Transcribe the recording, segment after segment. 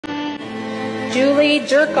Julie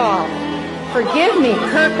Jerkoff. Forgive me,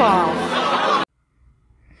 Kirkhoff.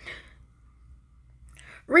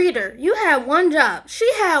 Reader, you had one job. She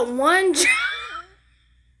had one job.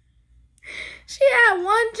 She had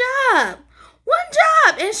one job.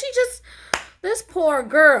 And she just, this poor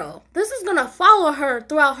girl, this is going to follow her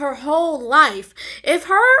throughout her whole life. If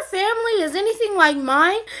her family is anything like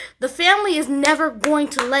mine, the family is never going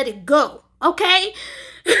to let it go. Okay?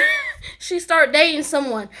 She start dating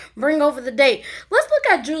someone. Bring over the date. Let's look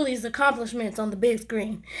at Julie's accomplishments on the big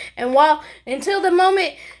screen. And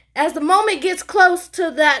as the moment gets close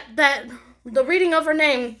to the reading of her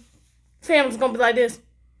name, family's going to be like this.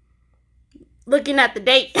 Looking at the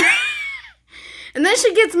date. And then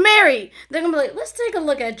she gets married. They're going to be like, let's take a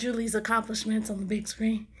look at Julie's accomplishments on the big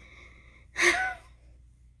screen.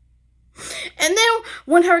 And then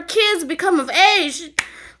when her kids become of age,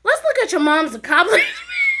 let's look at your mom's accomplishments.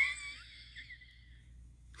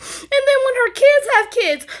 And then when her kids have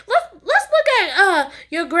kids, let's look at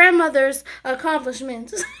your grandmother's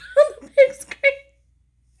accomplishments on the big screen.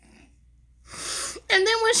 And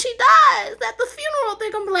then when she dies at the funeral,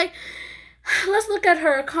 they're going to be like, let's look at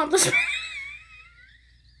her accomplishments.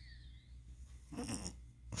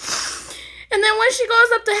 And then when she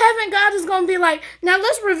goes up to heaven, God is going to be like, now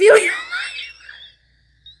let's review your life.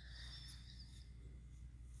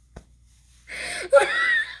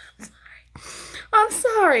 I'm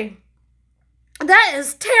sorry. That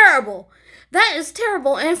is terrible. That is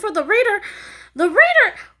terrible. And for the reader,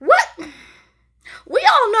 what? We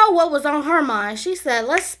all know what was on her mind. She said,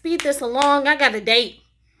 let's speed this along. I got a date.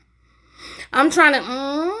 I'm trying to,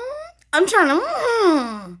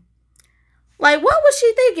 Like, what was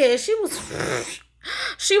she thinking?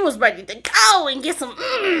 She was ready to go and get some,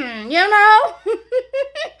 you know?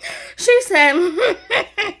 She said,